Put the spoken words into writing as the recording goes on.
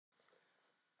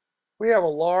We have a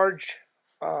large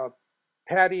uh,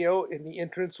 patio in the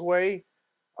entranceway,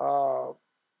 uh,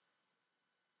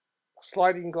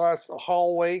 sliding glass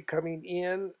hallway coming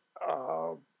in,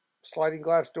 uh, sliding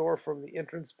glass door from the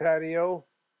entrance patio.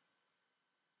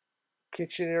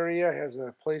 Kitchen area has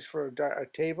a place for a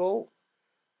table.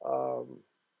 Um,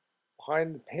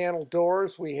 Behind the panel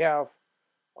doors, we have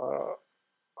uh,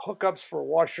 hookups for a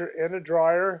washer and a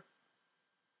dryer,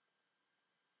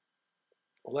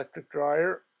 electric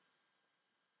dryer.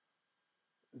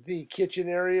 The kitchen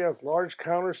area has large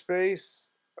counter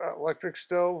space, electric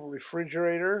stove,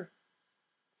 refrigerator.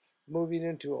 Moving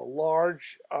into a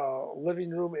large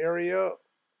living room area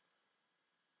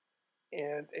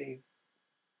and a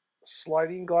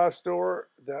sliding glass door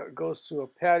that goes to a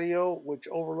patio which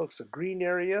overlooks a green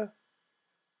area.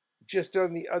 Just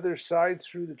on the other side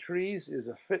through the trees is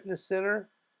a fitness center,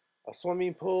 a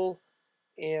swimming pool,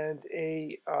 and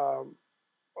a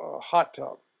hot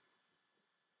tub.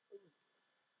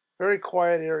 Very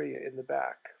quiet area in the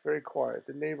back, very quiet.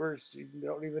 The neighbors, you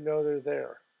don't even know they're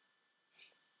there.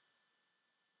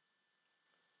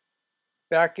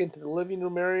 Back into the living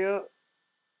room area,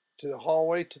 to the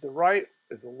hallway to the right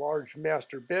is a large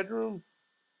master bedroom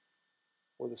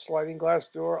with a sliding glass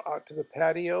door out to the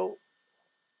patio.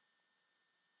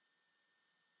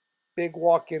 Big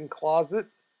walk-in closet,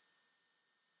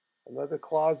 another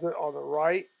closet on the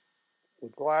right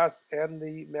with glass, and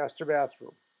the master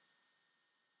bathroom.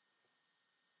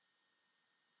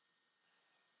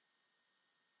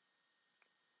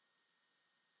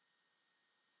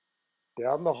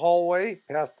 Down the hallway,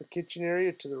 past the kitchen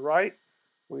area to the right,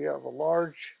 we have a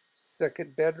large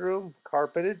second bedroom,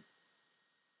 carpeted,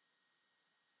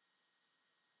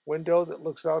 window that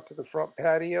looks out to the front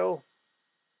patio,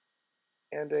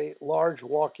 and a large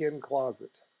walk-in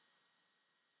closet.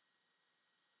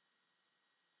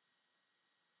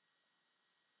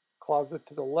 Closet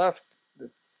to the left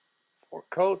that's for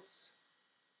coats,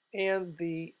 and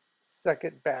the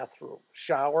second bathroom,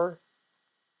 shower.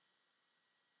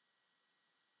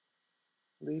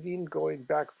 Leaving, going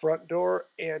back front door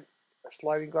and a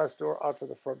sliding glass door out to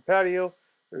the front patio.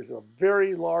 There's a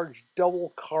very large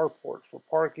double carport for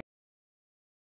parking.